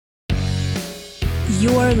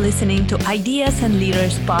You are listening to Ideas and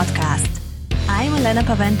Leaders podcast. I'm Elena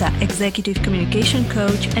Paventa, Executive Communication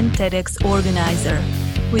Coach and TEDx organizer.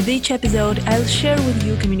 With each episode, I'll share with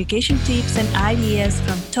you communication tips and ideas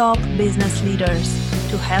from top business leaders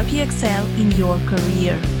to help you excel in your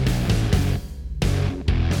career.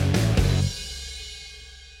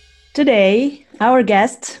 Today, our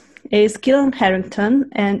guest is Keelan Harrington,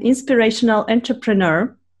 an inspirational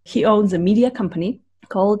entrepreneur. He owns a media company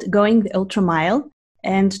called Going the Ultra Mile.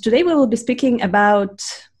 And today we will be speaking about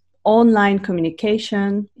online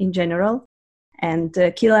communication in general. And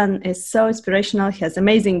Keelan is so inspirational. He has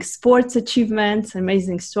amazing sports achievements,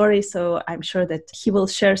 amazing stories. So I'm sure that he will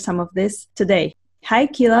share some of this today. Hi,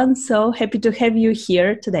 Keelan. So happy to have you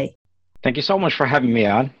here today. Thank you so much for having me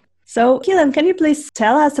on. So Keelan, can you please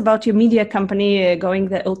tell us about your media company, Going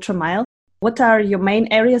the Ultra Mile? What are your main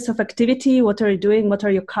areas of activity? What are you doing? What are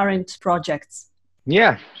your current projects?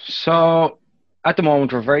 Yeah, so at the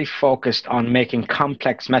moment, we're very focused on making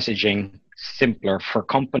complex messaging simpler for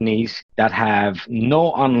companies that have no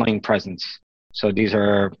online presence. So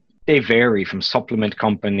they vary from supplement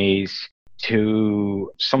companies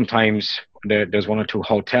to sometimes there's one or two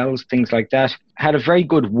hotels, things like that. Had a very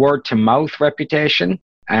good word to mouth reputation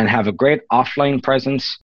and have a great offline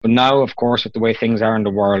presence. But now, of course, with the way things are in the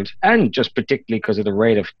world, and just particularly because of the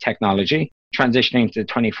rate of technology, transitioning to the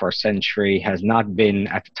 21st century has not been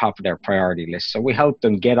at the top of their priority list. So we help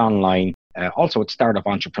them get online. Also with startup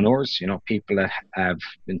entrepreneurs, people that have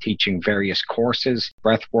been teaching various courses,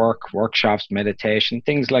 breath work, workshops, meditation,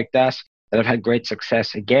 things like that have had great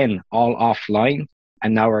success, again, all offline,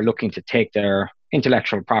 and now are looking to take their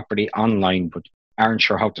intellectual property online, but aren't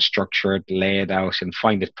sure how to structure it, lay it out, and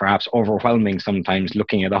find it perhaps overwhelming sometimes,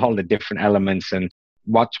 looking at all the different elements and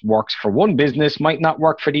what works for one business might not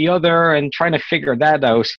work for the other, and trying to figure that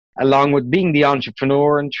out, along with being the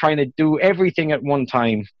entrepreneur and trying to do everything at one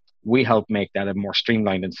time. We help make that a more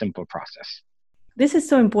streamlined and simple process. This is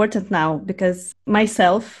so important now because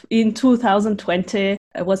myself in 2020,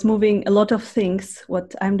 I was moving a lot of things,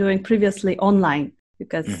 what I'm doing previously online,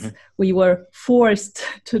 because we were forced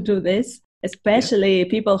to do this, especially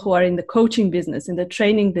people who are in the coaching business, in the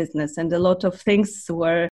training business, and a lot of things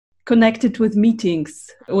were connected with meetings,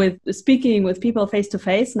 with speaking with people face to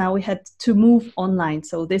face. Now we had to move online.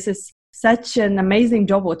 So this is such an amazing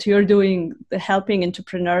job what you're doing, helping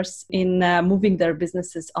entrepreneurs in moving their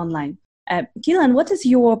businesses online. Keelan, what is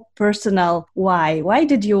your personal why? Why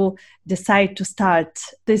did you decide to start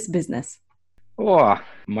this business? Oh,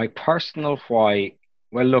 my personal why?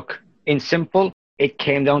 Well, look, in simple, it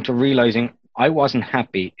came down to realizing I wasn't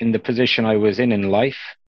happy in the position I was in life.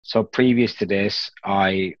 So previous to this,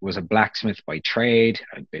 I was a blacksmith by trade.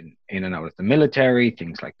 I'd been in and out of the military,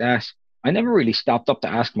 things like that. I never really stopped up to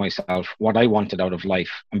ask myself what I wanted out of life.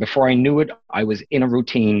 And before I knew it, I was in a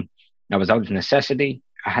routine. I was out of necessity.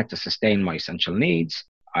 I had to sustain my essential needs.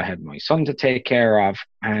 I had my son to take care of.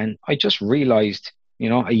 And I just realized,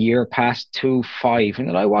 a year passed, 2, 5, and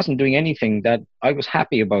that I wasn't doing anything that I was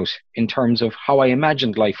happy about in terms of how I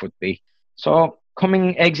imagined life would be. So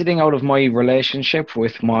exiting out of my relationship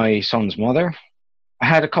with my son's mother, I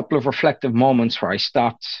had a couple of reflective moments where I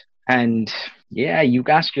stopped. And you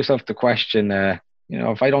ask yourself the question,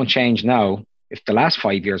 if I don't change now, if the last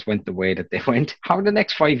 5 years went the way that they went, how are the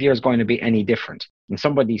next 5 years going to be any different? And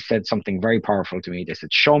somebody said something very powerful to me. They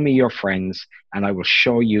said, show me your friends and I will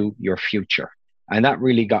show you your future. And that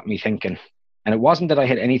really got me thinking. And it wasn't that I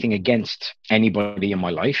had anything against anybody in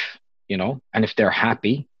my life, and if they're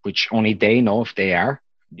happy, which only they know if they are,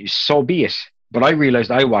 so be it. But I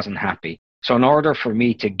realized I wasn't happy. So in order for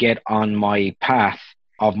me to get on my path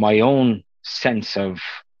of my own sense of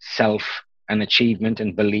self and achievement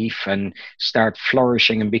and belief and start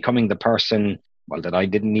flourishing and becoming the person, that I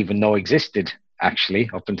didn't even know existed, actually,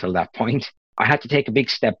 up until that point, I had to take a big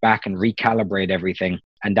step back and recalibrate everything.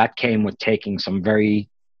 And that came with taking some very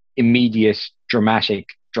immediate,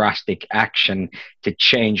 drastic action to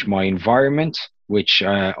change my environment, which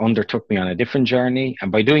undertook me on a different journey.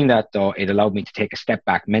 And by doing that, though, it allowed me to take a step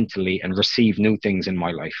back mentally and receive new things in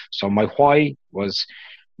my life. So my why was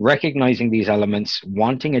recognizing these elements,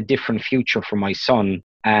 wanting a different future for my son,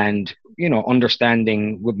 and,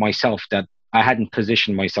 understanding with myself that I hadn't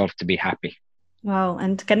positioned myself to be happy. Wow.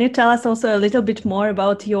 And can you tell us also a little bit more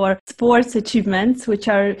about your sports achievements, which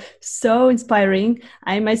are so inspiring?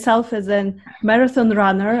 I myself, as a marathon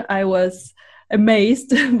runner, I was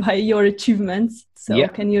amazed by your achievements. So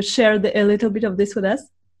Can you share a little bit of this with us?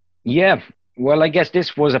 Yeah. Well, I guess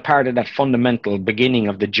this was a part of that fundamental beginning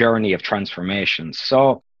of the journey of transformation.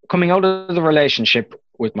 So coming out of the relationship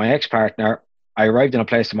with my ex-partner, I arrived in a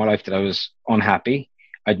place in my life that I was unhappy.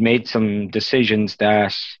 I'd made some decisions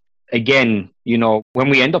that, again, when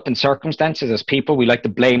we end up in circumstances as people, we like to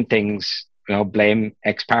blame things, blame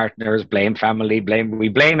ex-partners, blame family, we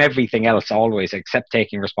blame everything else always except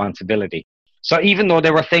taking responsibility. So even though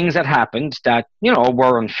there were things that happened that,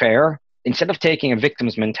 were unfair, instead of taking a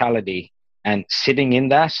victim's mentality and sitting in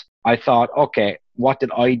that, I thought, okay, what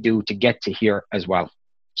did I do to get to here as well?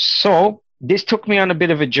 So this took me on a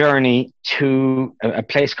bit of a journey to a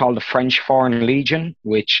place called the French Foreign Legion,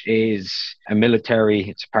 which is a military.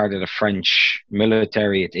 It's part of the French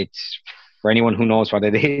military. It's for anyone who knows what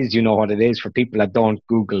it is, you know what it is. For people that don't,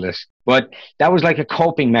 Google it. But that was like a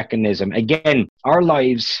coping mechanism. Again, our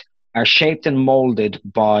lives are shaped and molded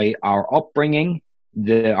by our upbringing,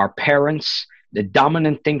 our parents, the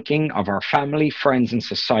dominant thinking of our family, friends, and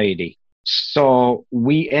society. So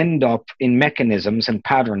we end up in mechanisms and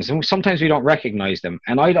patterns, and sometimes we don't recognize them.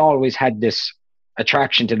 And I'd always had this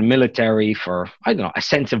attraction to the military for, I don't know, a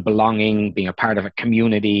sense of belonging, being a part of a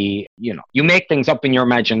community. You make things up in your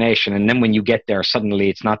imagination, and then when you get there, suddenly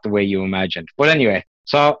it's not the way you imagined. But anyway,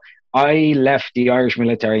 so I left the Irish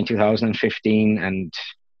military in 2015, and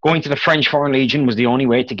going to the French Foreign Legion was the only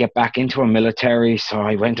way to get back into a military. So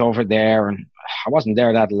I went over there, and I wasn't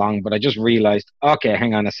there that long, but I just realized, okay,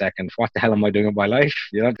 hang on a second. What the hell am I doing with my life?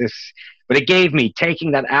 But it gave me,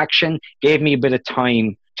 taking that action, gave me a bit of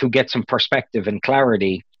time to get some perspective and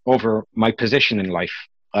clarity over my position in life.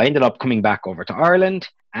 I ended up coming back over to Ireland,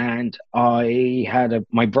 and I had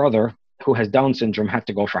my brother who has Down syndrome had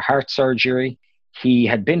to go for heart surgery. He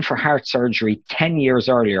had been for heart surgery 10 years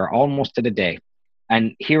earlier, almost to the day.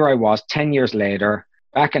 And here I was 10 years later,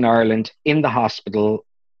 back in Ireland, in the hospital.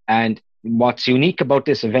 And what's unique about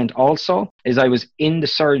this event also is I was in the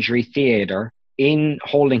surgery theater,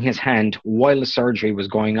 holding his hand while the surgery was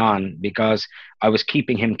going on, because I was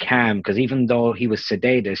keeping him calm, because even though he was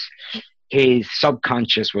sedated, his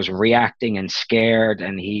subconscious was reacting and scared,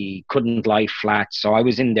 and he couldn't lie flat. So I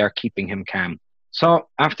was in there keeping him calm. So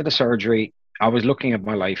after the surgery, I was looking at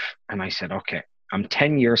my life, and I said, okay, I'm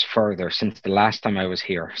 10 years further since the last time I was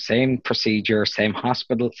here. Same procedure, same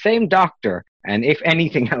hospital, same doctor. And if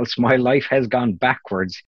anything else, my life has gone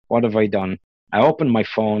backwards. What have I done? I opened my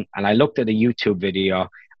phone and I looked at a YouTube video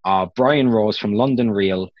of Brian Rose from London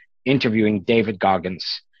Real interviewing David Goggins.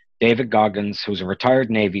 David Goggins, who's a retired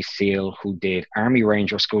Navy SEAL who did Army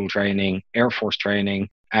Ranger School training, Air Force training,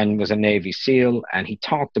 and was a Navy SEAL. And he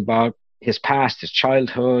talked about his past, his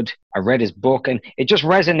childhood. I read his book, and it just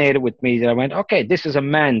resonated with me that I went, okay, this is a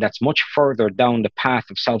man that's much further down the path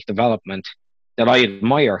of self-development that I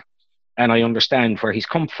admire, and I understand where he's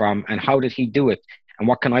come from and how did he do it, and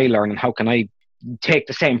what can I learn, and how can I take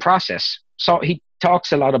the same process. So he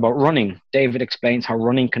talks a lot about running. David explains how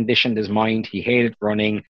running conditioned his mind. He hated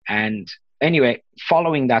running. And anyway,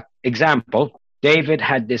 following that example, David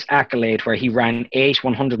had this accolade where he ran 8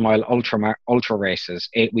 100-mile ultra races,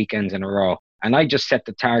 8 weekends in a row. And I just set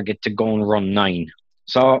the target to go and run 9.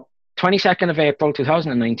 So 22nd of April,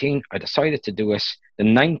 2019, I decided to do it. The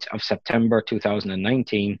 9th of September,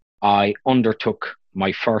 2019, I undertook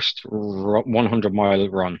my first 100-mile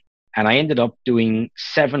run. And I ended up doing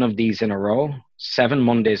 7 of these in a row, 7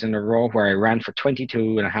 Mondays in a row, where I ran for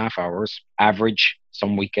 22 and a half hours, average,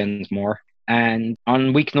 some weekends more. And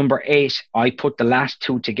on week number 8, I put the last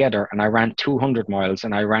 2 together and I ran 200 miles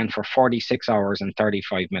and I ran for 46 hours and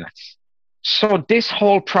 35 minutes. So this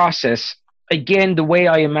whole process, again, the way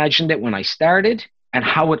I imagined it when I started and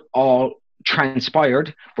how it all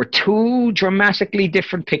transpired were 2 dramatically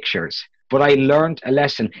different pictures. But I learned a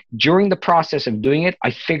lesson. During the process of doing it,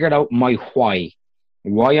 I figured out my why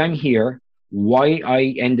I'm here, why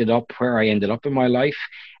I ended up where I ended up in my life,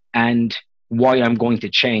 and why I'm going to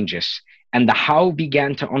change it. And the how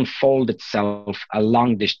began to unfold itself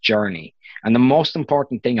along this journey. And the most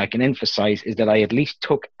important thing I can emphasize is that I at least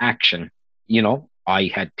took action. I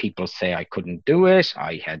had people say I couldn't do it.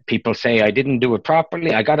 I had people say I didn't do it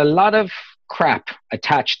properly. I got a lot of crap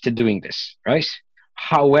attached to doing this, right?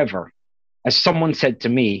 However, as someone said to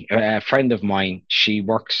me, a friend of mine, she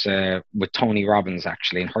works with Tony Robbins,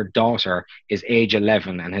 actually, and her daughter is age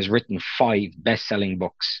 11 and has written 5 best-selling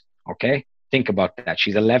books, okay? Think about that.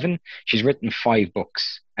 She's 11. She's written 5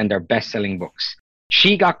 books, and they're best-selling books.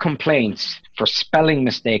 She got complaints for spelling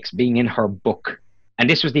mistakes being in her book. And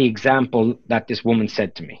this was the example that this woman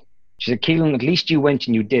said to me. She said, Keelan, at least you went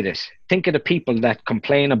and you did it. Think of the people that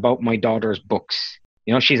complain about my daughter's books.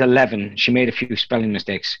 She's 11. She made a few spelling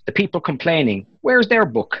mistakes. The people complaining, where's their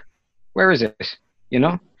book? Where is it?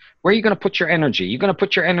 Where are you going to put your energy? You're going to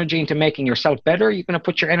put your energy into making yourself better? You're going to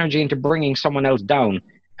put your energy into bringing someone else down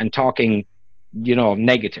and talking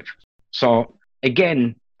negative. So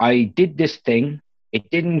again, I did this thing It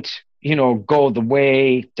didn't, go the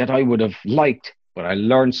way that I would have liked, but I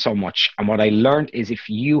learned so much. And what I learned is if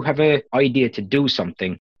you have an idea to do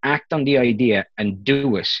something, act on the idea and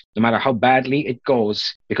do it, no matter how badly it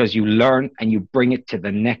goes, because you learn and you bring it to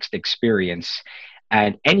the next experience.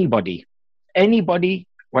 And anybody,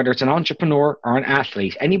 whether it's an entrepreneur or an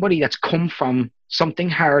athlete, anybody that's come from something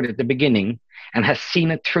hard at the beginning and has seen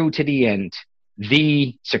it through to the end,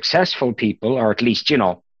 the successful people, or at least,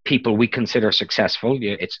 people we consider successful,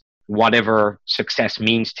 it's whatever success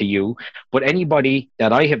means to you. But anybody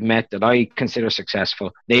that I have met that I consider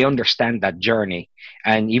successful, they understand that journey.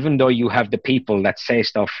 And even though you have the people that say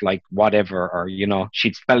stuff like whatever, or,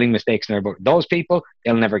 she's spelling mistakes in her book, those people,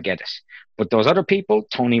 they'll never get it. But those other people,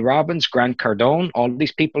 Tony Robbins, Grant Cardone, all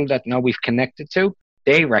these people that now we've connected to,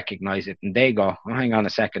 they recognize it and they go, oh, hang on a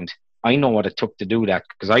second. I know what it took to do that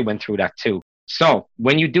because I went through that too. So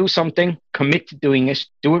when you do something, commit to doing it,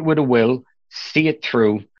 do it with a will, see it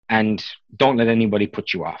through, and don't let anybody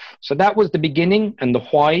put you off. So that was the beginning and the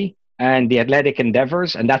why and the athletic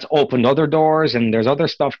endeavors. And that's opened other doors and there's other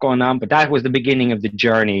stuff going on. But that was the beginning of the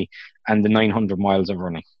journey and the 900 miles of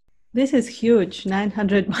running. This is huge,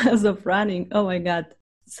 900 miles of running. Oh my God.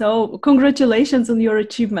 So congratulations on your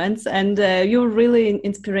achievements. And you're really an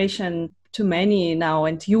inspiration to many now.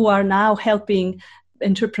 And you are now helping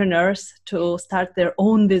entrepreneurs to start their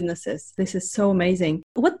own businesses. This is so amazing.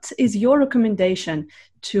 What is your recommendation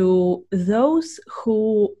to those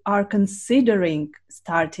who are considering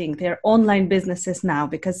starting their online businesses now?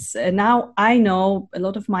 Because now I know a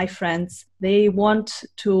lot of my friends, they want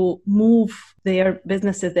to move their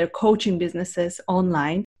businesses, their coaching businesses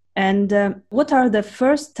online. And what are the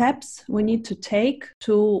first steps we need to take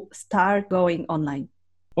to start going online?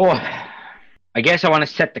 Oh, I guess I want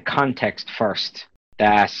to set the context first.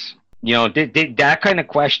 That, that kind of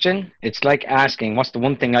question, it's like asking, what's the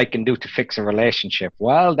one thing I can do to fix a relationship?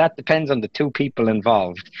 Well, that depends on the two people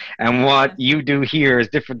involved. And what you do here is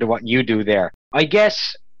different to what you do there. I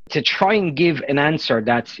guess to try and give an answer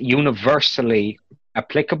that's universally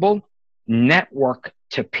applicable, network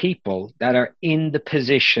to people that are in the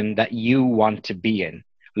position that you want to be in.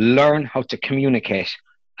 Learn how to communicate.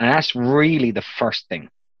 And that's really the first thing.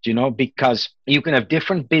 Because you can have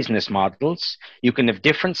different business models, you can have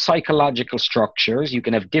different psychological structures, you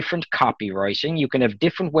can have different copywriting, you can have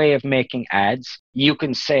different way of making ads. You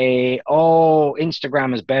can say, oh,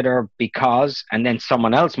 Instagram is better because, and then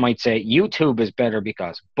someone else might say YouTube is better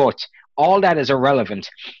because. But all that is irrelevant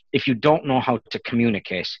if you don't know how to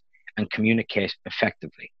communicate and communicate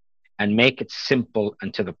effectively and make it simple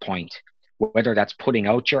and to the point, whether that's putting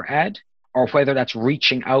out your ad or whether that's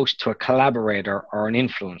reaching out to a collaborator or an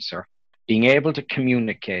influencer. Being able to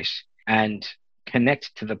communicate and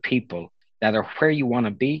connect to the people that are where you want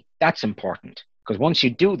to be, that's important. Because once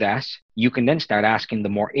you do that, you can then start asking the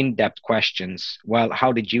more in-depth questions. Well,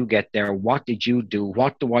 how did you get there? What did you do?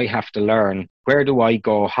 What do I have to learn? Where do I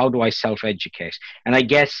go? How do I self-educate? And I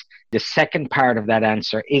guess the second part of that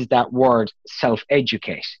answer is that word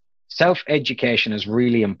self-educate. Self-education is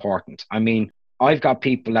really important. I mean, I've got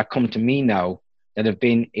people that come to me now that have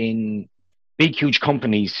been in big, huge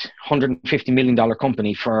companies, $150 million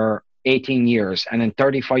company for 18 years. And in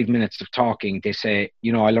 35 minutes of talking, they say,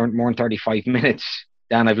 I learned more in 35 minutes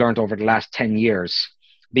than I've learned over the last 10 years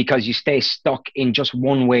because you stay stuck in just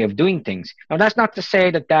one way of doing things. Now, that's not to say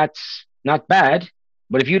that that's not bad,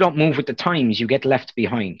 but if you don't move with the times, you get left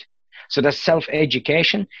behind. So that's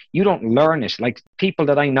self-education. You don't learn it. Like people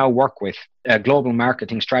that I now work with, global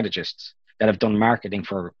marketing strategists, that have done marketing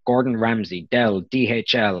for Gordon Ramsay, Dell,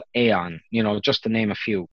 DHL, Aon, just to name a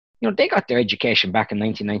few. They got their education back in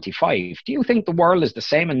 1995. Do you think the world is the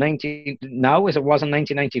same now as it was in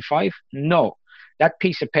 1995? No. That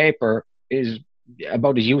piece of paper is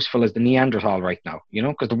about as useful as the Neanderthal right now,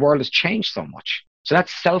 because the world has changed so much. So that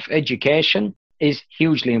self-education is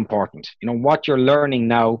hugely important. What you're learning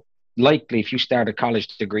now, likely if you start a college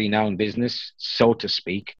degree now in business, so to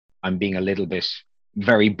speak, I'm being a little bit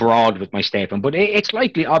very broad with my statement, but it's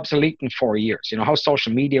likely obsolete in 4 years. How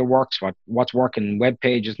social media works, what's working in web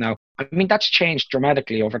pages now. I mean, that's changed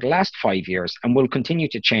dramatically over the last 5 years and will continue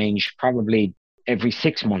to change probably every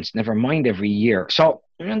 6 months, never mind every year. So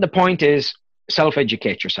the point is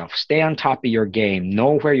self-educate yourself, stay on top of your game,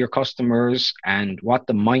 know where your customers and what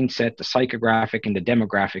the mindset, the psychographic and the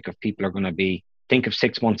demographic of people are going to be. Think of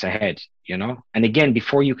 6 months ahead, And again,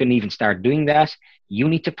 before you can even start doing that, you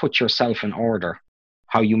need to put yourself in order.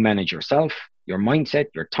 How you manage yourself, your mindset,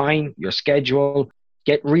 your time, your schedule.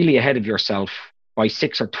 Get really ahead of yourself by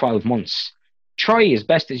 6 or 12 months. Try as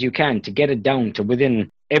best as you can to get it down to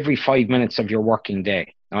within every 5 minutes of your working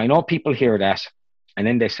day. Now, I know people hear that And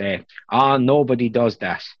then they say, nobody does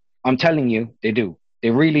that. I'm telling you, they do. They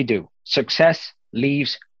really do. Success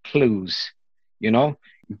leaves clues, you know,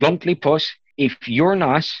 bluntly put, if you're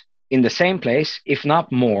not in the same place, if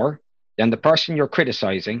not more, than the person you're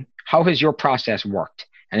criticizing, how has your process worked?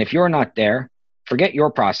 And if you're not there, forget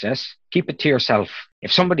your process, keep it to yourself.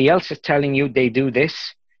 If somebody else is telling you they do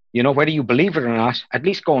this, you know, whether you believe it or not, at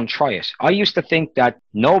least go and try it. I used to think that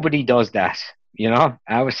nobody does that, you know,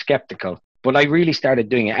 I was skeptical, but I really started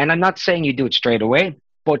doing it. And I'm not saying you do it straight away,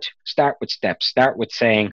 but start with steps. Start with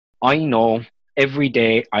saying, I know every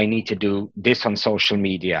day I need to do this on social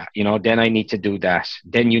media, you know, then I need to do that.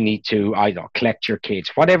 Then you need to, I don't know, collect your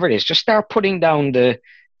kids, whatever it is. Just start putting down the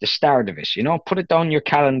start of it, you know, put it down your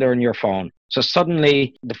calendar and your phone. So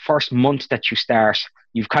suddenly the first month that you start,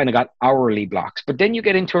 you've kind of got hourly blocks, but then you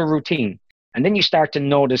get into a routine and then you start to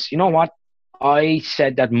notice, you know what? I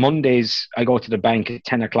said that Mondays I go to the bank at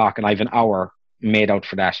 10 o'clock and I have an hour made out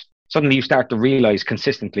for that. Suddenly you start to realize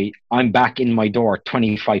consistently, I'm back in my door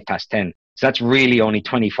 25 past 10. So that's really only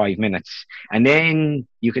 25 minutes. And then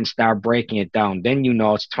you can start breaking it down. Then you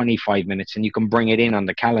know it's 25 minutes and you can bring it in on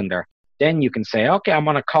the calendar. Then you can say, okay, I'm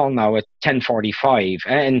on a call now at 10:45.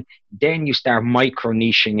 And then you start micro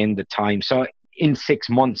niching in the time. So in 6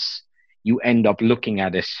 months, you end up looking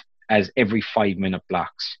at it as every 5-minute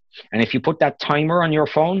blocks. And if you put that timer on your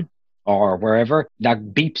phone or wherever that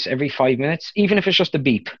beeps every 5 minutes, even if it's just a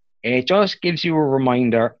beep, it just gives you a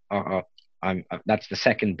reminder. That's the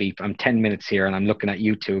second beep. I'm 10 minutes here and I'm looking at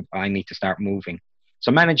YouTube. I need to start moving.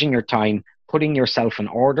 So managing your time, putting yourself in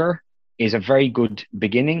order is a very good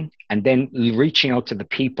beginning. And then reaching out to the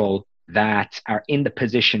people that are in the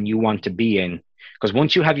position you want to be in. Because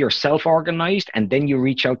once you have yourself organized and then you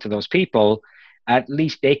reach out to those people, at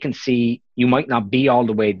least they can see you might not be all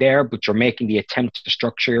the way there, but you're making the attempt to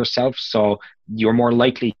structure yourself. So you're more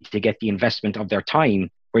likely to get the investment of their time,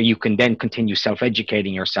 where you can then continue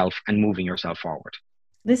self-educating yourself and moving yourself forward.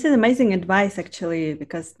 This is amazing advice, actually,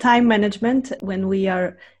 because time management, when we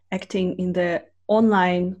are acting in the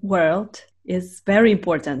online world, is very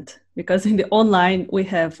important. Because in the online, we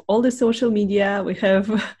have all the social media, we have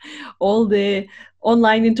all the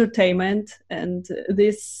online entertainment, and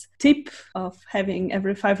this tip of having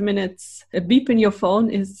every 5 minutes a beep in your phone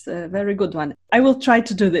is a very good one. I will try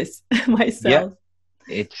to do this myself.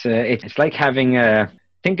 Yeah. It's like having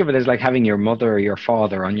think of it as like having your mother or your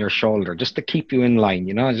father on your shoulder just to keep you in line,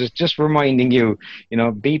 you know, just reminding you, you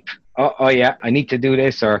know, beep, oh yeah, I need to do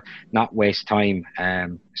this, or not waste time.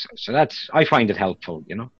 So that's, I find it helpful,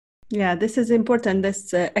 you know. Yeah, this is important,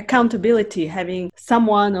 this accountability, having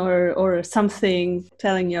someone or something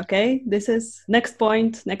telling you, okay, this is next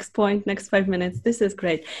point, next 5 minutes. This is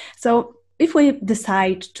great. So if we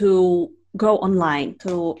decide to go online,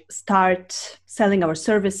 to start selling our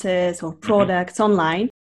services or products online,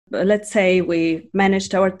 let's say we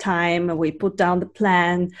managed our time, we put down the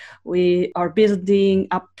plan, we are building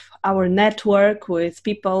up our network with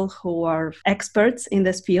people who are experts in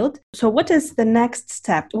this field. So what is the next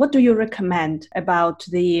step? What do you recommend about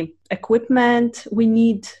the equipment we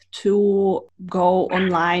need to go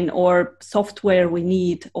online, or software we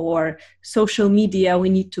need, or social media we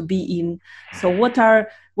need to be in? So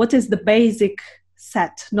what is the basic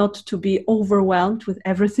set, not to be overwhelmed with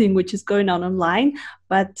everything which is going on online,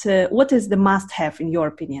 but what is the must-have in your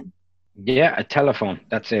opinion? Yeah, a telephone.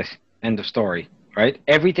 That's it. End of story, right?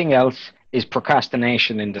 Everything else is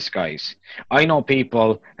procrastination in disguise. I know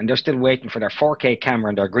people and they're still waiting for their 4K camera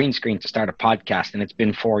and their green screen to start a podcast, and it's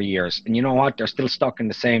been 4 years. And you know what? They're still stuck in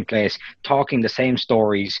the same place, talking the same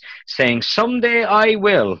stories, saying, someday I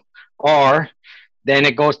will, or then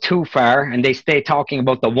it goes too far and they stay talking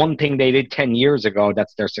about the one thing they did 10 years ago.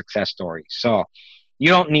 That's their success story. So you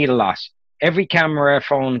don't need a lot. Every camera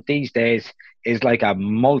phone these days is like a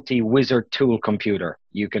multi-wizard tool computer.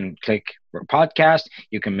 You can click podcast,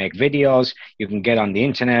 you can make videos, you can get on the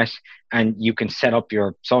internet, and you can set up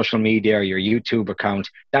your social media or your YouTube account.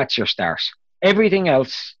 That's your start. Everything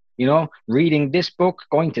else, you know, reading this book,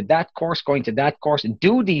 going to that course,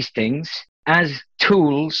 do these things as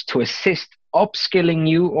tools to assist upskilling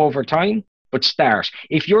you over time, but start.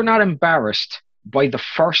 If you're not embarrassed by the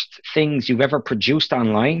first things you've ever produced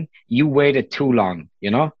online, you waited too long,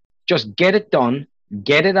 you know? Just get it done,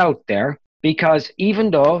 get it out there, because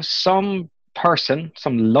even though some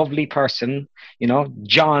lovely person, you know,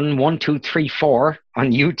 John1234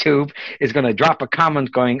 on YouTube is going to drop a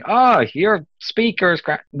comment going, oh, your speaker's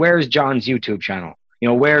crap. Where's John's YouTube channel? You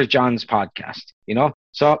know, where's John's podcast? You know,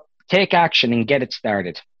 so take action and get it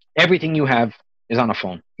started. Everything you have is on a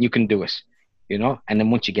phone. You can do it, you know, and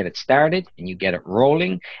then once you get it started and you get it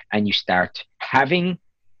rolling and you start having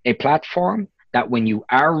a platform that when you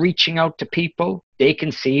are reaching out to people, they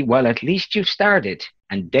can see, well, at least you've started.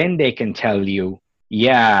 And then they can tell you,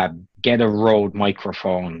 yeah, get a Rode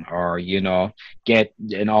microphone, or, get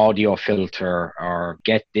an audio filter, or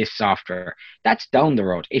get this software. That's down the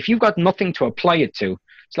road. If you've got nothing to apply it to,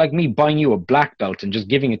 it's like me buying you a black belt and just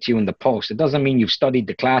giving it to you in the post. It doesn't mean you've studied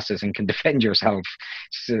the classes and can defend yourself.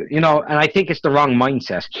 So, and I think it's the wrong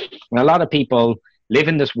mindset. And a lot of people live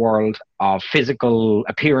in this world of physical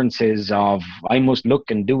appearances, of I must look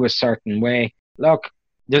and do a certain way. Look,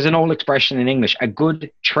 there's an old expression in English: a good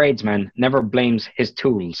tradesman never blames his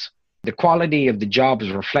tools. The quality of the job is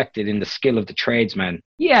reflected in the skill of the tradesman.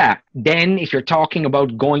 Yeah, then if you're talking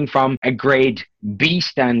about going from a grade B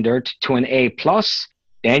standard to an A plus,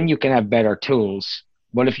 then you can have better tools.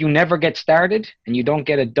 But if you never get started and you don't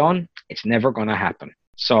get it done, it's never going to happen.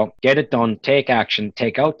 So get it done, take action,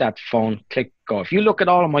 take out that phone, click go. If you look at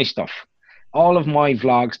all of my stuff, all of my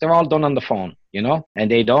vlogs, they're all done on the phone,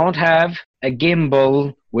 and they don't have a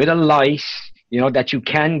gimbal with a light, that you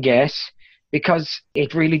can get, because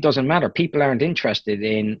it really doesn't matter. People aren't interested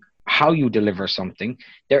in how you deliver something.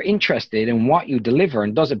 They're interested in what you deliver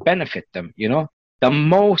and does it benefit them, The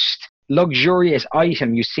most luxurious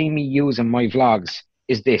item you see me use in my vlogs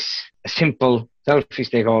is this, a simple selfie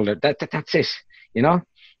stick holder. That's it,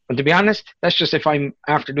 And to be honest, that's just if I'm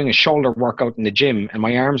after doing a shoulder workout in the gym and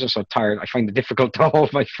my arms are so tired, I find it difficult to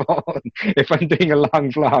hold my phone. If I'm doing a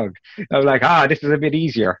long vlog, I'm like, this is a bit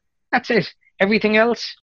easier. That's it. Everything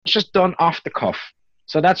else, it's just done off the cuff.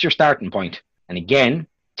 So that's your starting point. And again,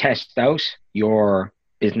 test out your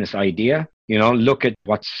business idea. Look at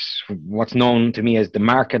what's known to me as the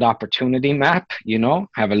market opportunity map.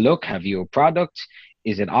 Have a look. Have you a product?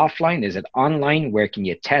 Is it offline? Is it online? Where can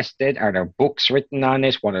you test it? Are there books written on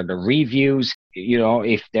it? What are the reviews?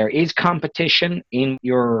 If there is competition in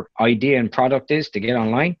your idea and product is to get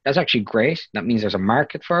online, that's actually great. That means there's a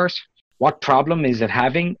market for it. What problem is it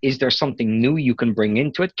having? Is there something new you can bring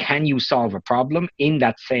into it? Can you solve a problem in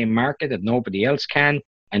that same market that nobody else can?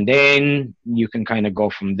 And then you can kind of go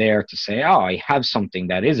from there to say, I have something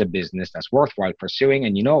that is a business that's worthwhile pursuing.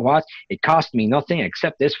 And you know what? It cost me nothing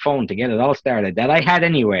except this phone to get it all started that I had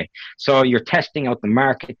anyway. So you're testing out the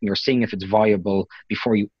market and you're seeing if it's viable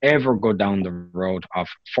before you ever go down the road of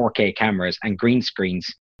 4K cameras and green screens.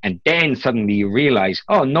 And then suddenly you realize,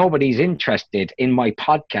 nobody's interested in my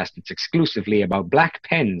podcast. It's exclusively about black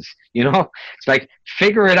pens. It's like,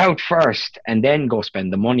 figure it out first and then go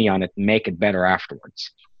spend the money on it and make it better afterwards.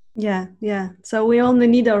 Yeah. So we only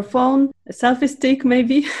need our phone, a selfie stick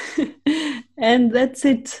maybe, and that's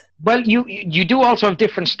it. Well, you do also have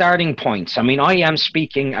different starting points. I mean, I am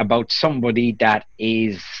speaking about somebody that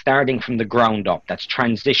is starting from the ground up, that's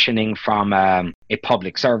transitioning from a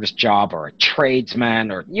public service job or a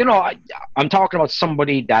tradesman, or, I'm talking about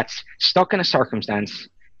somebody that's stuck in a circumstance,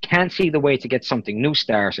 can't see the way to get something new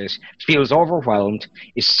started, feels overwhelmed,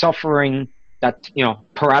 is suffering that,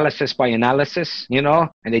 paralysis by analysis,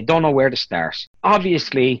 and they don't know where to start.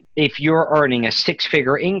 Obviously, if you're earning a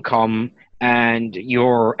 6-figure income and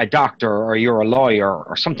you're a doctor or you're a lawyer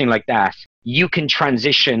or something like that, you can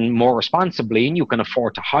transition more responsibly and you can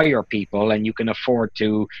afford to hire people and you can afford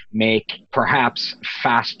to make perhaps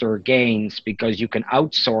faster gains because you can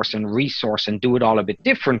outsource and resource and do it all a bit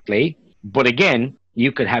differently. But again,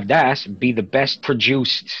 you could have that be the best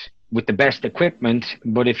produced with the best equipment,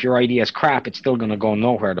 but if your idea is crap, it's still going to go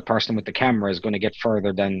nowhere. The person with the camera is going to get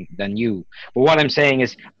further than you. But what I'm saying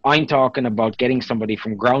is, I'm talking about getting somebody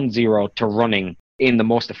from ground zero to running in the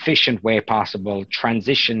most efficient way possible,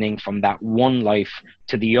 transitioning from that one life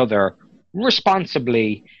to the other,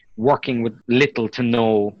 responsibly, working with little to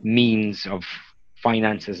no means of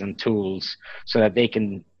finances and tools so that they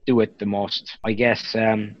can do it the most, I guess,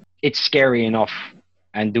 it's scary enough,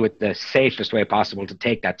 and do it the safest way possible to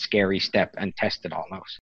take that scary step and test it all out.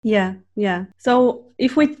 Yeah. So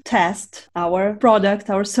if we test our product,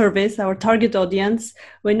 our service, our target audience,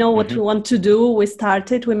 we know what we want to do, we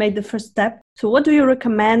started, we made the first step. So what do you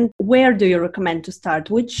recommend? Where do you recommend to start?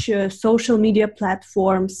 Which social media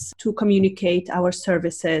platforms to communicate our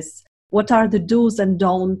services? What are the do's and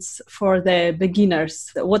don'ts for the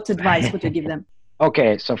beginners? What advice would you give them?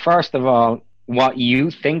 Okay, so first of all, what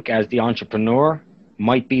you think as the entrepreneur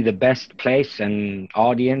might be the best place and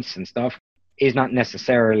audience and stuff is not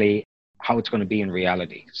necessarily how it's going to be in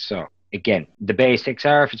reality. So again, the basics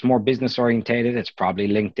are, if it's more business orientated, it's probably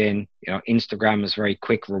LinkedIn. Instagram is very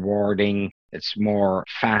quick, rewarding. It's more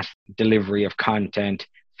fast delivery of content.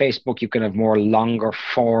 Facebook, you can have more longer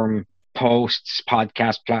form posts,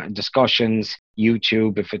 podcast discussions.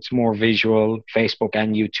 YouTube, if it's more visual, Facebook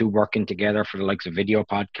and YouTube working together for the likes of video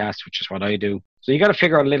podcasts, which is what I do. So you got to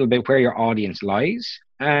figure out a little bit where your audience lies.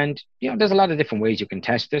 And, there's a lot of different ways you can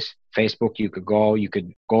test this. Facebook, you could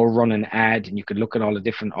go run an ad, and you could look at all the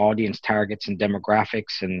different audience targets and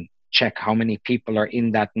demographics and check how many people are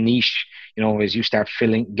in that niche. As you start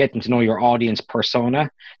getting to know your audience persona,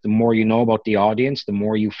 the more you know about the audience, the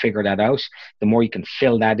more you figure that out, the more you can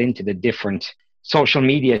fill that into the different social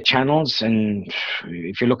media channels. And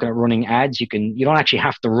if you're looking at running ads, you don't actually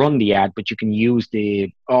have to run the ad, but you can use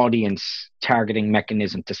the audience targeting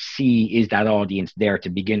mechanism to see, is that audience there to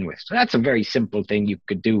begin with. So that's a very simple thing you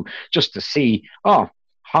could do, just to see,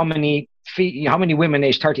 how many women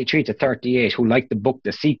aged 33 to 38 who like the book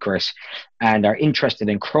The Secret and are interested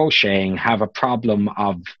in crocheting have a problem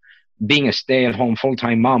of being a stay-at-home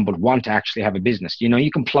full-time mom but want to actually have a business.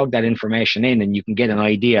 You can plug that information in and you can get an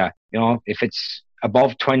idea. If it's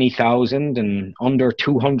above 20,000 and under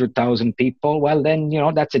 200,000 people, well then,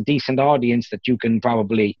 that's a decent audience that you can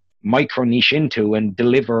probably micro niche into and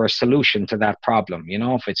deliver a solution to that problem.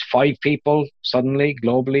 If it's 5 people suddenly,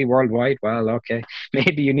 globally, worldwide, well, okay,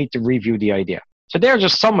 maybe you need to review the idea. So they're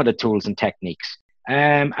just some of the tools and techniques.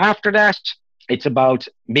 After that, it's about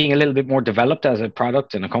being a little bit more developed as a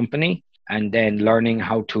product and a company, and then learning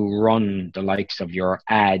how to run the likes of your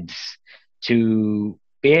ads to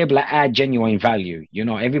be able to add genuine value.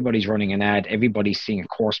 Everybody's running an ad, everybody's seeing a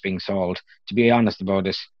course being sold. To be honest about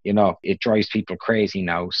it, it drives people crazy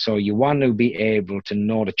now. So you want to be able to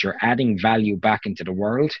know that you're adding value back into the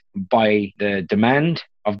world by the demand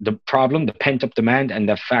of the problem, the pent-up demand, and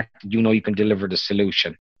the fact that you can deliver the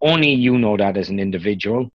solution. Only you know that as an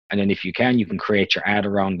individual. And then if you can create your ad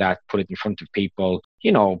around that, put it in front of people,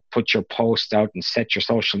 put your posts out and set your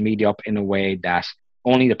social media up in a way that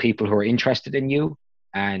only the people who are interested in you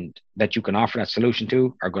and that you can offer that solution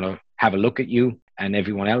to are going to have a look at you, and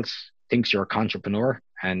everyone else thinks you're a entrepreneur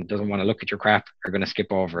and doesn't want to look at your crap are going to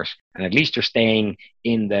skip over it. And at least you're staying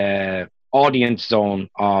in the audience zone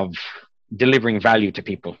of delivering value to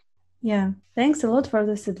people. Yeah, thanks a lot for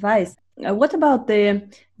this advice. What about the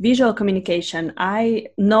visual communication? I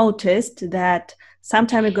noticed that some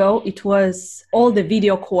time ago, it was all the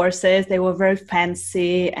video courses. They were very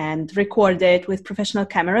fancy and recorded with professional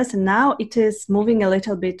cameras. And now it is moving a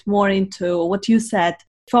little bit more into what you said,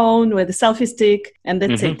 phone with a selfie stick, and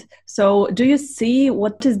that's it. So do you see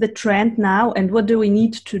what is the trend now, and what do we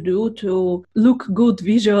need to do to look good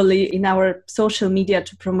visually in our social media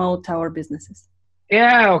to promote our businesses?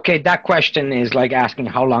 Yeah, okay. That question is like asking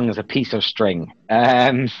how long is a piece of string.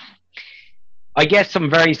 I guess some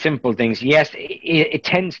very simple things. Yes, it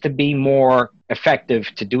tends to be more effective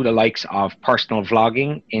to do the likes of personal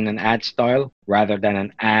vlogging in an ad style rather than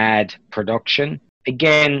an ad production.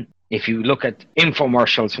 Again, if you look at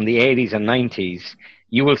infomercials from the 80s and 90s,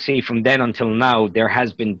 you will see from then until now, there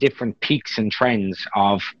has been different peaks and trends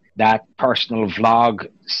of that personal vlog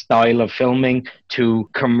style of filming to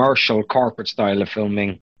commercial corporate style of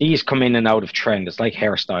filming. These come in and out of trend. It's like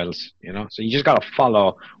hairstyles, so you just got to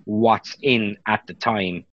follow what's in at the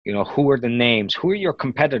time. Who are the names? Who are your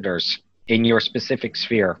competitors in your specific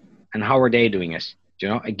sphere, and how are they doing it?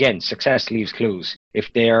 Again, success leaves clues.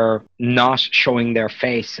 If they're not showing their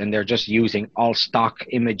face and they're just using all stock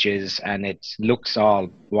images and it looks all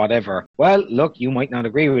whatever, well, look, you might not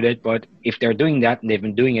agree with it, but if they're doing that and they've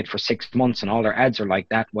been doing it for 6 months and all their ads are like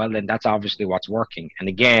that, well, then that's obviously what's working. And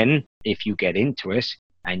again, if you get into it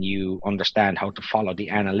and you understand how to follow the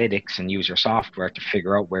analytics and use your software to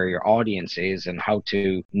figure out where your audience is and how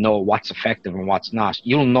to know what's effective and what's not,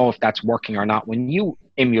 you'll know if that's working or not when you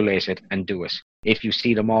emulate it and do it. If you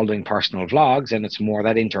see them all doing personal vlogs and it's more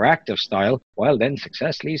that interactive style, well, then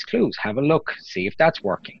success leaves clues. Have a look, see if that's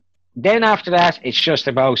working. Then after that, it's just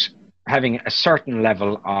about having a certain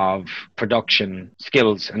level of production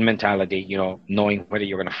skills and mentality, knowing whether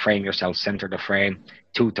you're going to frame yourself center the frame,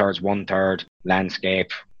 2/3, 1/3,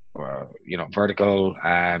 landscape, or, vertical.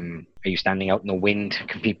 Are you standing out in the wind?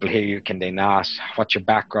 Can people hear you? Can they not? What's your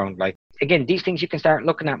background like? Again, these things you can start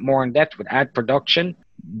looking at more in depth with ad production,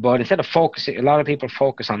 but instead of focusing, a lot of people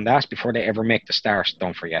focus on that before they ever make the start,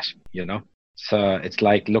 don't forget, So it's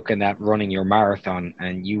like looking at running your marathon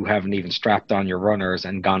and you haven't even strapped on your runners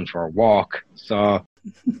and gone for a walk. So,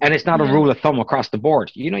 and it's not a rule of thumb across the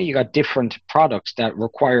board. You got different products that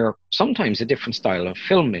require sometimes a different style of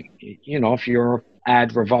filming. If your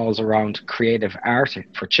ad revolves around creative art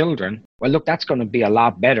for children, well, look, that's going to be a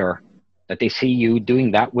lot better that they see you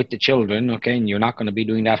doing that with the children, okay? And you're not going to be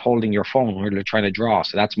doing that holding your phone or you're trying to draw.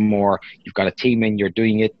 So that's more, you've got a team in, you're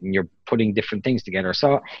doing it and you're putting different things together.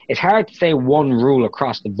 So it's hard to say one rule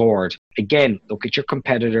across the board. Again, look at your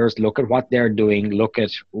competitors, look at what they're doing, look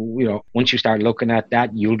at, once you start looking at that,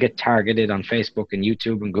 you'll get targeted on Facebook and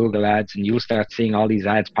YouTube and Google ads, and you'll start seeing all these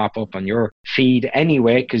ads pop up on your feed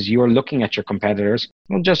anyway, because you're looking at your competitors.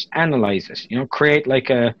 Well, just analyze it, create like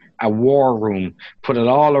a war room, put it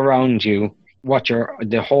all around you.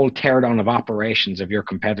 The whole teardown of operations of your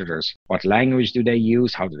competitors. What language do they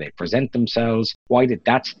use? How do they present themselves? Why did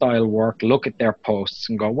that style work? Look at their posts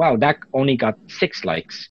and go, wow, that only got 6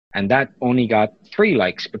 likes and that only got 3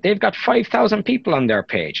 likes, but they've got 5,000 people on their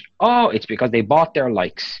page. Oh, it's because they bought their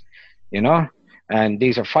likes, and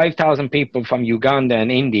these are 5,000 people from Uganda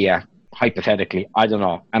and India, hypothetically, I don't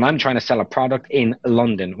know. And I'm trying to sell a product in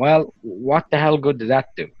London. Well, what the hell good does that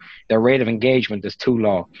do? Their rate of engagement is too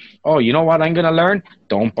low. Oh, you know what I'm going to learn?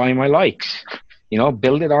 Don't buy my likes.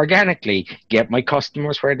 Build it organically. Get my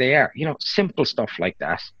customers where they are. Simple stuff like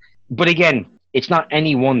that. But again, it's not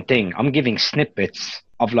any one thing. I'm giving snippets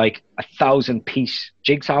of like 1,000-piece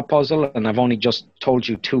jigsaw puzzle, and I've only just told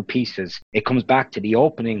you 2 pieces. It comes back to the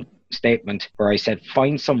opening statement where I said,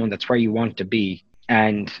 find someone that's where you want to be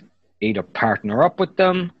and either partner up with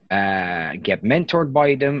them, get mentored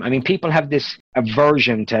by them. I mean, people have this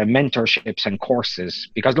aversion to mentorships and courses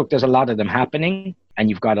because, look, there's a lot of them happening, and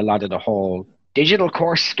you've got a lot of the whole digital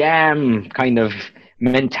course scam kind of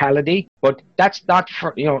mentality. But that's not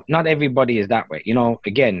for, not everybody is that way.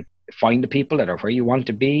 Again, find the people that are where you want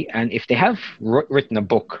to be. And if they have written a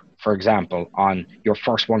book, for example, on your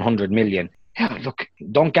first 100 million, yeah, look,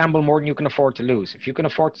 don't gamble more than you can afford to lose. If you can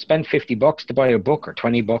afford to spend $50 to buy a book or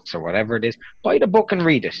 $20 or whatever it is, buy the book and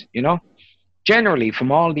read it, Generally,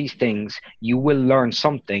 from all these things, you will learn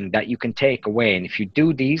something that you can take away. And if you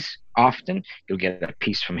do these often, you'll get a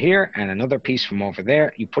piece from here and another piece from over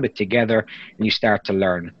there. You put it together and you start to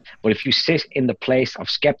learn. But if you sit in the place of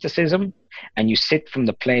skepticism and you sit from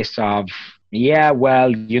the place of, yeah,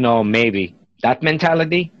 well, maybe that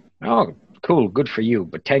mentality, oh, cool, good for you.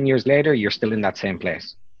 But 10 years later, you're still in that same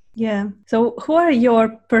place. Yeah. So who are your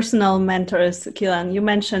personal mentors, Keelan? You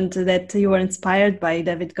mentioned that you were inspired by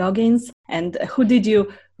David Goggins. And who did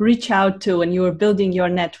you reach out to when you were building your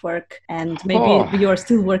network? And maybe you're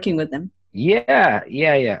still working with them. Yeah.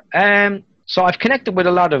 So I've connected with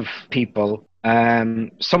a lot of people,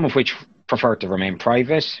 some of which prefer to remain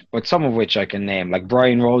private, but some of which I can name, like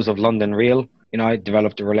Brian Rose of London Real. I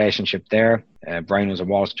developed a relationship there. Brian was a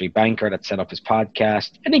Wall Street banker that set up his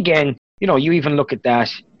podcast. And again, you even look at that,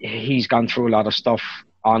 he's gone through a lot of stuff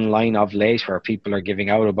online of late where people are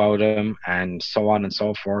giving out about him and so on and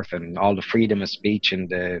so forth, and all the freedom of speech and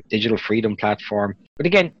the digital freedom platform. But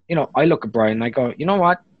again, I look at Brian and I go, you know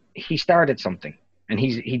what? He started something and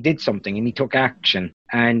he did something and he took action.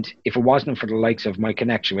 And if it wasn't for the likes of my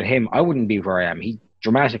connection with him, I wouldn't be where I am. He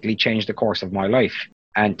dramatically changed the course of my life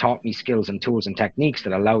and taught me skills and tools and techniques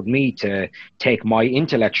that allowed me to take my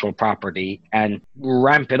intellectual property and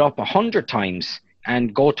ramp it up 100 times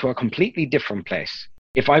and go to a completely different place.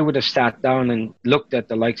 If I would have sat down and looked at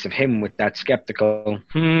the likes of him with that skeptical,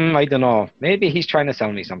 I don't know, maybe he's trying to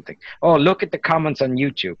sell me something. Oh, look at the comments on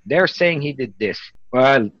YouTube. They're saying he did this.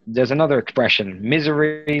 Well, there's another expression,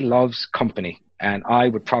 misery loves company. And I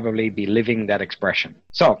would probably be living that expression.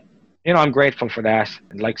 So, I'm grateful for that.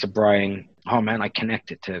 And likes of Brian, oh man, I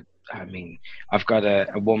connected to, I've got a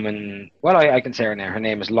woman, well, I can say her name. Her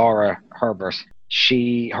name is Laura Herbert.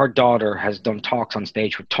 Her daughter has done talks on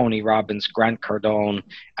stage with Tony Robbins, Grant Cardone.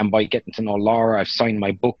 And by getting to know Laura, I've signed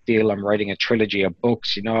my book deal. I'm writing a trilogy of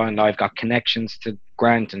books, and I've got connections to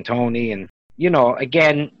Grant and Tony. And,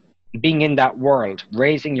 again, being in that world,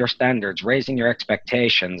 raising your standards, raising your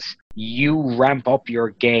expectations, you ramp up your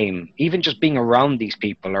game. Even just being around these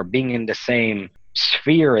people or being in the same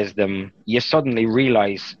sphere as them, you suddenly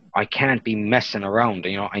realize I can't be messing around.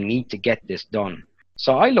 I need to get this done.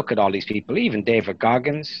 So I look at all these people, even David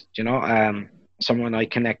Goggins, someone I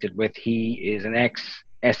connected with. He is an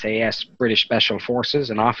ex-SAS British Special Forces,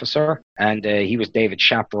 an officer, and he was David's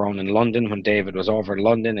chaperone in London when David was over in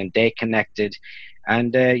London, and they connected.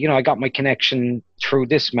 And, I got my connection through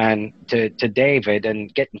this man to David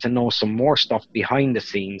and getting to know some more stuff behind the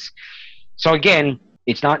scenes. So again,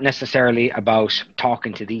 it's not necessarily about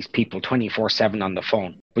talking to these people 24/7 on the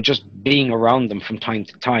phone, but just being around them from time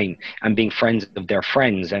to time and being friends of their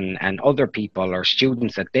friends and other people or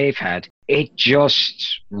students that they've had. It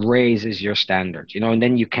just raises your standards, and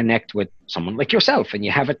then you connect with someone like yourself and you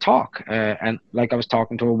have a talk. And like I was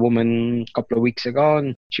talking to a woman a couple of weeks ago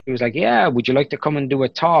and she was like, yeah, would you like to come and do a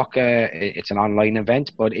talk? It's an online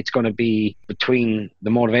event, but it's going to be between the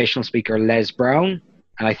motivational speaker Les Brown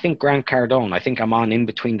and I think Grant Cardone. I think I'm on in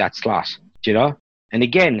between that slot, And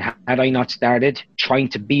again, had I not started trying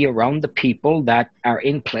to be around the people that are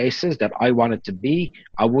in places that I wanted to be,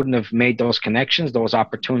 I wouldn't have made those connections. Those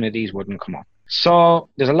opportunities wouldn't come up. So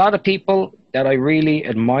there's a lot of people that I really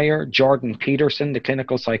admire. Jordan Peterson, the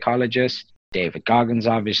clinical psychologist, David Goggins,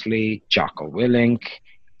 obviously, Jocko Willink,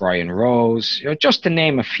 Brian Rose, just to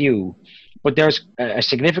name a few. But there's a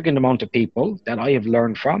significant amount of people that I have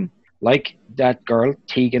learned from, like that girl,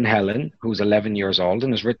 Tegan Helen, who's 11 years old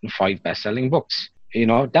and has written 5 best-selling books.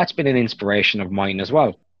 That's been an inspiration of mine as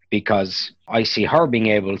well, because I see her being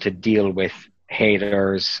able to deal with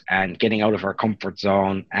haters and getting out of her comfort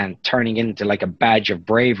zone and turning into like a badge of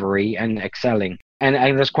bravery and excelling. And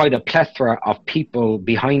there's quite a plethora of people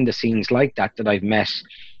behind the scenes like that I've met,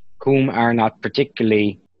 whom are not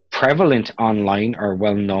particularly prevalent online or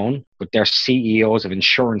well known, but they're CEOs of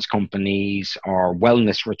insurance companies or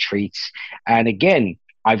wellness retreats. And again,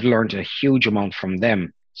 I've learned a huge amount from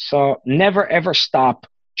them. So never ever stop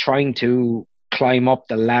trying to climb up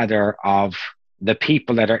the ladder of the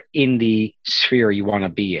people that are in the sphere you want to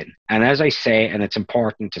be in. And as I say, and it's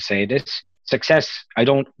important to say this, success, I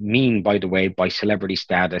don't mean, by the way, by celebrity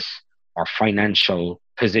status or financial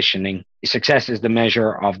positioning. Success is the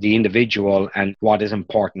measure of the individual and what is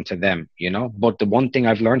important to them, But the one thing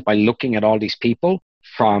I've learned by looking at all these people,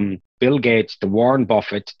 from Bill Gates to Warren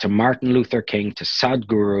Buffett to Martin Luther King to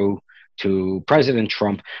Sadhguru to President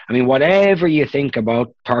Trump, whatever you think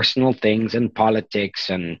about personal things and politics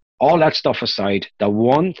and all that stuff aside, the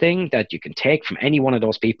one thing that you can take from any one of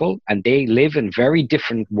those people, and they live in very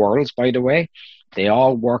different worlds, by the way, they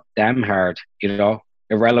all work damn hard,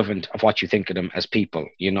 irrelevant of what you think of them as people,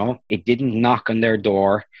 It didn't knock on their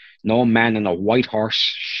door. No man on a white horse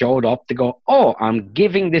showed up to go, oh, I'm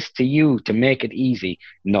giving this to you to make it easy.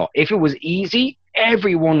 No, if it was easy,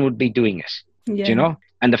 everyone would be doing it, yeah.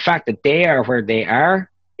 And the fact that they are where they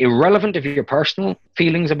are, irrelevant of your personal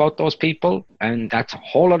feelings about those people, and that's a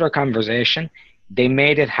whole other conversation, they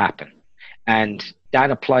made it happen. And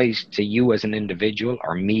that applies to you as an individual,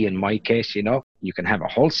 or me in my case, You can have a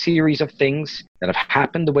whole series of things that have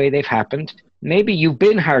happened the way they've happened. Maybe you've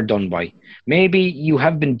been hard done by. Maybe you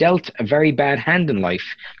have been dealt a very bad hand in life.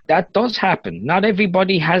 That does happen. Not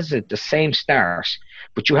everybody has it the same start,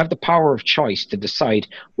 but you have the power of choice to decide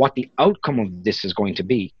what the outcome of this is going to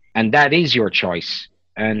be. And that is your choice.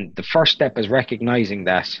 And the first step is recognizing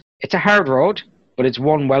that it's a hard road, but it's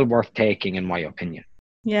one well worth taking, in my opinion.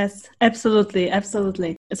 Yes, absolutely.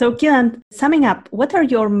 Absolutely. So, Keelan, summing up, what are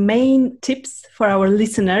your main tips for our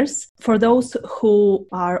listeners, for those who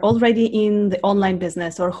are already in the online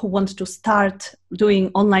business or who want to start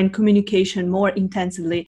doing online communication more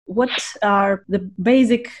intensively? What are the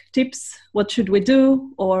basic tips? What should we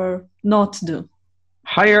do or not do?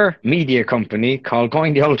 Hire a media company called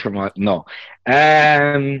Going the Ultramile. No.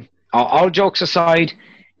 All jokes aside,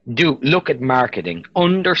 do look at marketing,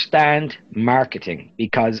 understand marketing,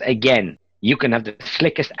 because again, you can have the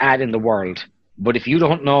slickest ad in the world, but if you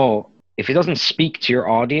don't know, if it doesn't speak to your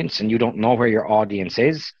audience and you don't know where your audience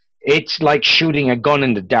is, it's like shooting a gun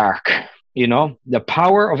in the dark. The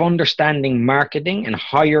power of understanding marketing and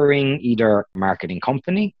hiring either a marketing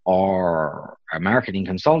company or a marketing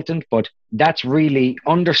consultant, but that's really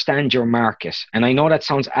understand your market. And I know that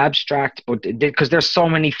sounds abstract, but because there's so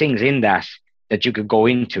many things in that you could go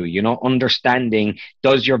into, understanding,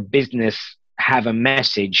 does your business have a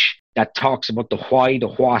message that talks about the why, the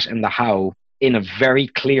what, and the how in a very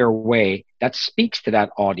clear way that speaks to that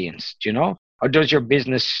audience, Or does your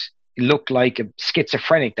business look like a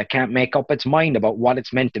schizophrenic that can't make up its mind about what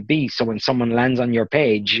it's meant to be? So when someone lands on your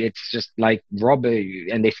page, it's just like rubbish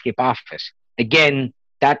and they skip off it. Again,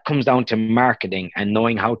 that comes down to marketing and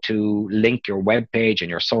knowing how to link your web page and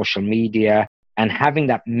your social media, and having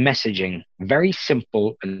that messaging very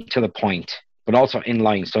simple and to the point, but also in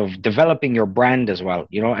line. So developing your brand as well,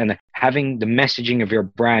 and having the messaging of your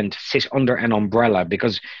brand sit under an umbrella,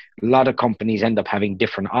 because a lot of companies end up having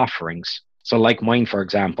different offerings. So like mine, for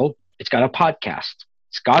example, it's got a podcast,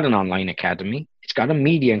 it's got an online academy, it's got a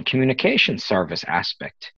media and communication service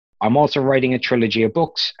aspect. I'm also writing a trilogy of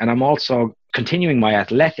books, and I'm also continuing my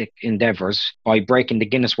athletic endeavors by breaking the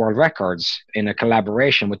Guinness World Records in a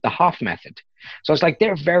collaboration with the Hoff Method. So it's like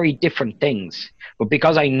they're very different things. But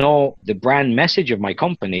because I know the brand message of my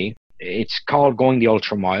company, it's called Going the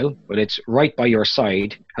Ultramile, but it's right by your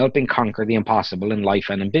side, helping conquer the impossible in life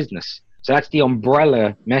and in business. So that's the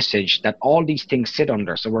umbrella message that all these things sit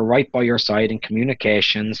under. So we're right by your side in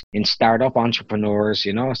communications, in startup entrepreneurs.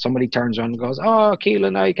 Somebody turns around and goes, oh,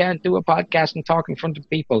 Keelan, I can't do a podcast and talk in front of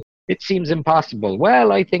people. it seems impossible.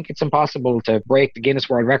 Well, I think it's impossible to break the Guinness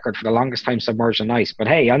World Record for the longest time submerged in ice. But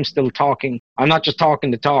hey, I'm still talking. I'm not just talking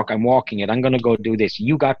the talk. I'm walking it. I'm going to go do this.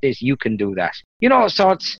 You got this. You can do that.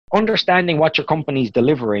 So it's understanding what your company's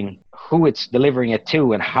delivering, who it's delivering it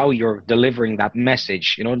to, and how you're delivering that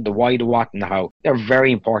message. The why, the what, and the how. They're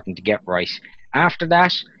very important to get right. After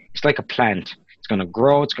that, it's like a plant. It's going to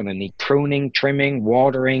grow. It's going to need pruning, trimming,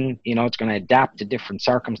 watering. It's going to adapt to different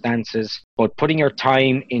circumstances. But putting your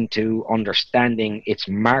time into understanding its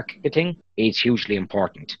marketing is hugely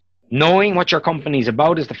important. Knowing what your company is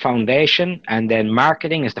about is the foundation, and then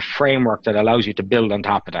marketing is the framework that allows you to build on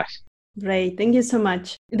top of that. Great. Thank you so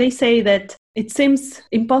much. They say that it seems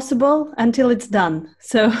impossible until it's done.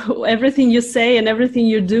 So everything you say and everything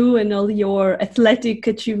you do and all your athletic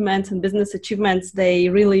achievements and business achievements, they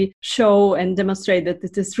really show and demonstrate that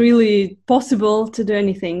it is really possible to do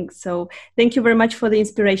anything. So thank you very much for the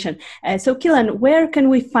inspiration. So Kylian, where can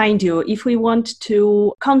we find you if we want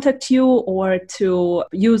to contact you or to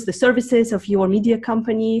use the services of your media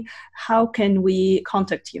company? How can we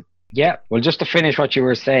contact you? Yeah, well, just to finish what you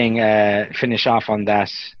were saying, finish off on that,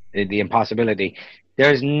 the impossibility.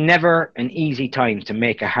 There's never an easy time to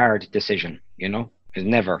make a hard decision, There's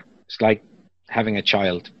never. It's like having a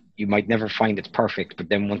child. You might never find it's perfect, but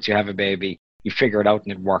then once you have a baby, you figure it out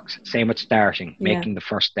and it works. Same with starting, making the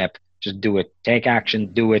first step. Just do it. Take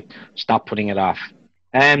action, do it. Stop putting it off.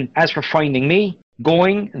 As for finding me,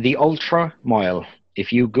 Going the Ultra Mile.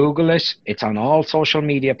 If you Google it, it's on all social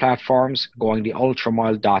media platforms.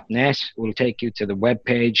 Goingtheultramile.net will take you to the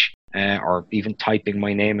webpage, or even typing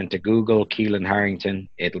my name into Google, Keelan Harrington,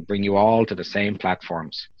 it'll bring you all to the same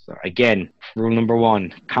platforms. So again, rule number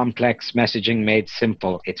 1, complex messaging made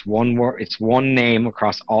simple. It's one word, it's one name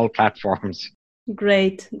across all platforms.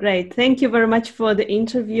 Great. Thank you very much for the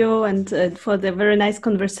interview and for the very nice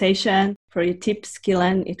conversation, for your tips,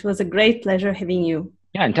 Keelan. It was a great pleasure having you.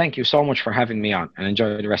 Yeah, and thank you so much for having me on, and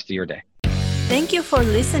enjoy the rest of your day. Thank you for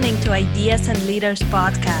listening to Ideas and Leaders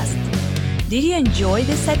podcast. Did you enjoy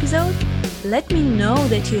this episode? Let me know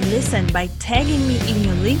that you listened by tagging me in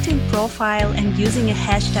your LinkedIn profile and using a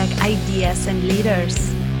hashtag Ideas and Leaders.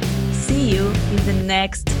 See you in the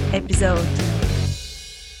next episode.